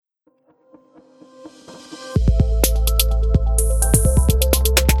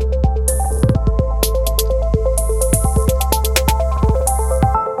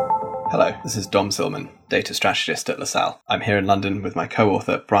This is Dom Silman, data strategist at LaSalle. I'm here in London with my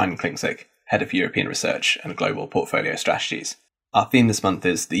co-author Brian Klingsig, head of European research and global portfolio strategies. Our theme this month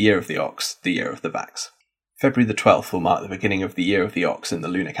is the year of the ox, the year of the vax. February the 12th will mark the beginning of the year of the ox in the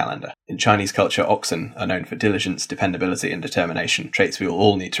lunar calendar. In Chinese culture, oxen are known for diligence, dependability and determination, traits we will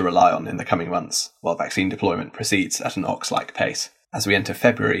all need to rely on in the coming months, while vaccine deployment proceeds at an ox-like pace. As we enter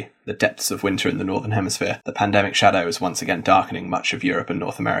February, the depths of winter in the Northern Hemisphere, the pandemic shadow is once again darkening much of Europe and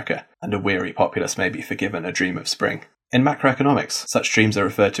North America, and a weary populace may be forgiven a dream of spring. In macroeconomics, such dreams are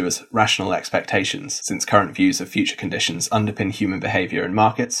referred to as rational expectations, since current views of future conditions underpin human behaviour in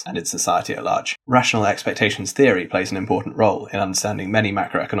markets and in society at large. Rational expectations theory plays an important role in understanding many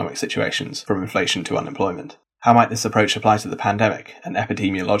macroeconomic situations, from inflation to unemployment. How might this approach apply to the pandemic and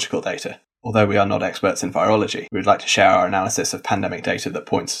epidemiological data? Although we are not experts in virology, we would like to share our analysis of pandemic data that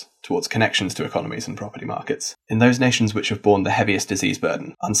points towards connections to economies and property markets. In those nations which have borne the heaviest disease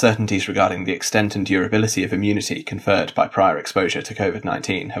burden, uncertainties regarding the extent and durability of immunity conferred by prior exposure to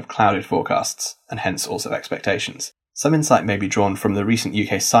COVID-19 have clouded forecasts, and hence also expectations. Some insight may be drawn from the recent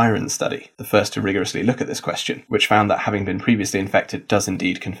UK Siren study, the first to rigorously look at this question, which found that having been previously infected does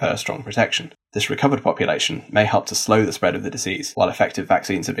indeed confer strong protection. This recovered population may help to slow the spread of the disease while effective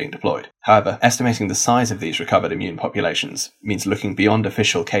vaccines are being deployed. However, estimating the size of these recovered immune populations means looking beyond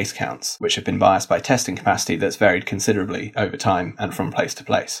official case counts, which have been biased by testing capacity that's varied considerably over time and from place to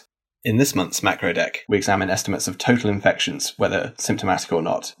place. In this month's macro deck, we examine estimates of total infections, whether symptomatic or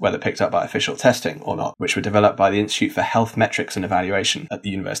not, whether picked up by official testing or not, which were developed by the Institute for Health Metrics and Evaluation at the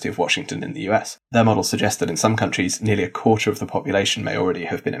University of Washington in the US. Their models suggest that in some countries, nearly a quarter of the population may already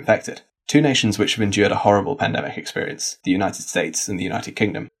have been infected. Two nations which have endured a horrible pandemic experience, the United States and the United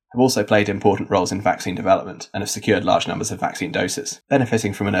Kingdom, have also played important roles in vaccine development and have secured large numbers of vaccine doses.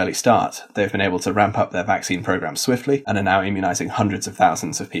 Benefiting from an early start, they have been able to ramp up their vaccine programs swiftly and are now immunising hundreds of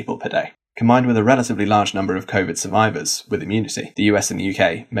thousands of people per day. Combined with a relatively large number of COVID survivors with immunity, the US and the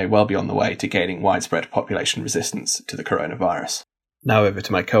UK may well be on the way to gaining widespread population resistance to the coronavirus. Now over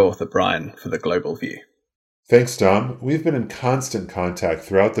to my co-author Brian for the global view. Thanks, Dom. We've been in constant contact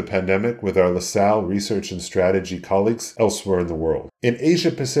throughout the pandemic with our LaSalle research and strategy colleagues elsewhere in the world. In Asia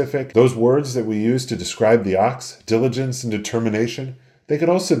Pacific, those words that we use to describe the ox, diligence and determination, they could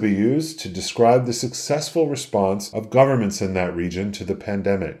also be used to describe the successful response of governments in that region to the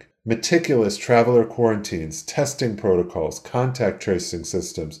pandemic. Meticulous traveler quarantines, testing protocols, contact tracing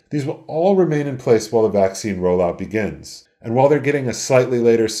systems, these will all remain in place while the vaccine rollout begins. And while they're getting a slightly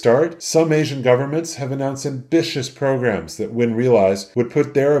later start, some Asian governments have announced ambitious programs that, when realized, would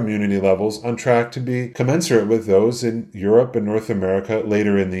put their immunity levels on track to be commensurate with those in Europe and North America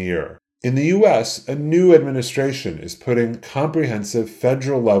later in the year. In the US, a new administration is putting comprehensive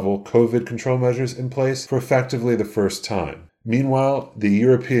federal-level COVID control measures in place for effectively the first time. Meanwhile, the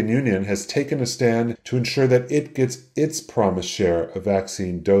European Union has taken a stand to ensure that it gets its promised share of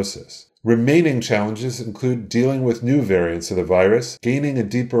vaccine doses. Remaining challenges include dealing with new variants of the virus, gaining a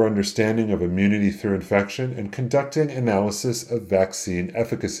deeper understanding of immunity through infection, and conducting analysis of vaccine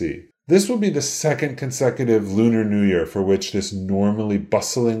efficacy. This will be the second consecutive Lunar New Year for which this normally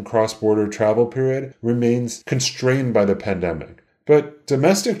bustling cross-border travel period remains constrained by the pandemic. But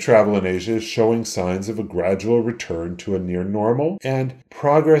domestic travel in Asia is showing signs of a gradual return to a near normal, and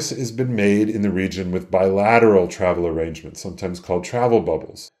progress has been made in the region with bilateral travel arrangements, sometimes called travel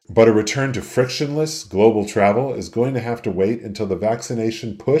bubbles. But a return to frictionless global travel is going to have to wait until the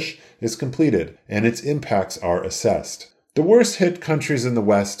vaccination push is completed and its impacts are assessed. The worst hit countries in the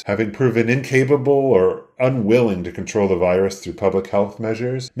West, having proven incapable or unwilling to control the virus through public health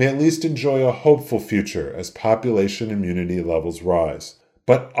measures, may at least enjoy a hopeful future as population immunity levels rise.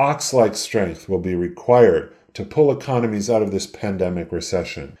 But ox-like strength will be required to pull economies out of this pandemic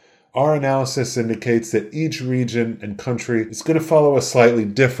recession. Our analysis indicates that each region and country is going to follow a slightly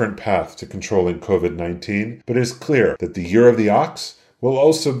different path to controlling COVID-19, but it is clear that the year of the ox will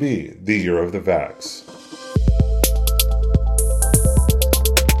also be the year of the vax.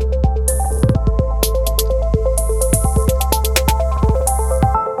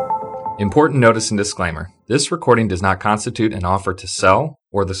 Important notice and disclaimer. This recording does not constitute an offer to sell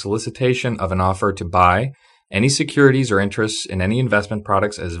or the solicitation of an offer to buy any securities or interests in any investment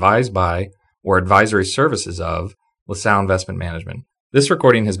products advised by or advisory services of LaSalle Investment Management. This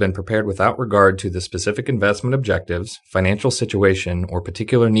recording has been prepared without regard to the specific investment objectives, financial situation, or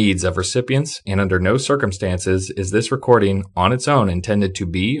particular needs of recipients, and under no circumstances is this recording on its own intended to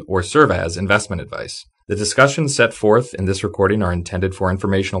be or serve as investment advice. The discussions set forth in this recording are intended for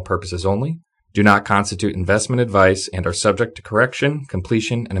informational purposes only, do not constitute investment advice, and are subject to correction,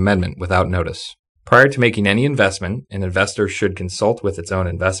 completion, and amendment without notice. Prior to making any investment, an investor should consult with its own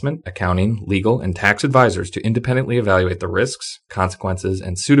investment, accounting, legal, and tax advisors to independently evaluate the risks, consequences,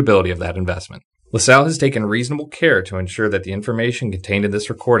 and suitability of that investment. LaSalle has taken reasonable care to ensure that the information contained in this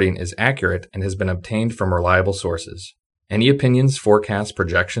recording is accurate and has been obtained from reliable sources. Any opinions, forecasts,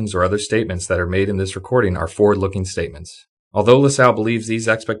 projections, or other statements that are made in this recording are forward-looking statements. Although LaSalle believes these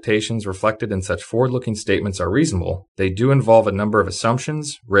expectations reflected in such forward-looking statements are reasonable, they do involve a number of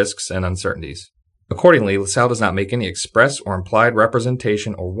assumptions, risks, and uncertainties. Accordingly, LaSalle does not make any express or implied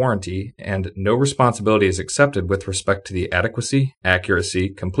representation or warranty, and no responsibility is accepted with respect to the adequacy, accuracy,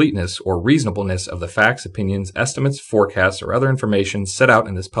 completeness, or reasonableness of the facts, opinions, estimates, forecasts, or other information set out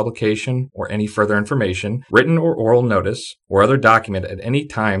in this publication or any further information, written or oral notice, or other document at any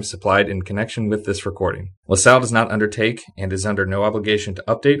time supplied in connection with this recording. LaSalle does not undertake and is under no obligation to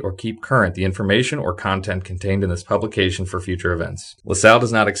update or keep current the information or content contained in this publication for future events. LaSalle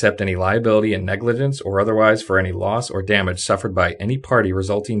does not accept any liability and negligence or otherwise for any loss or damage suffered by any party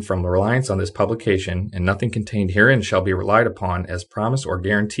resulting from the reliance on this publication, and nothing contained herein shall be relied upon as promise or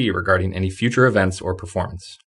guarantee regarding any future events or performance.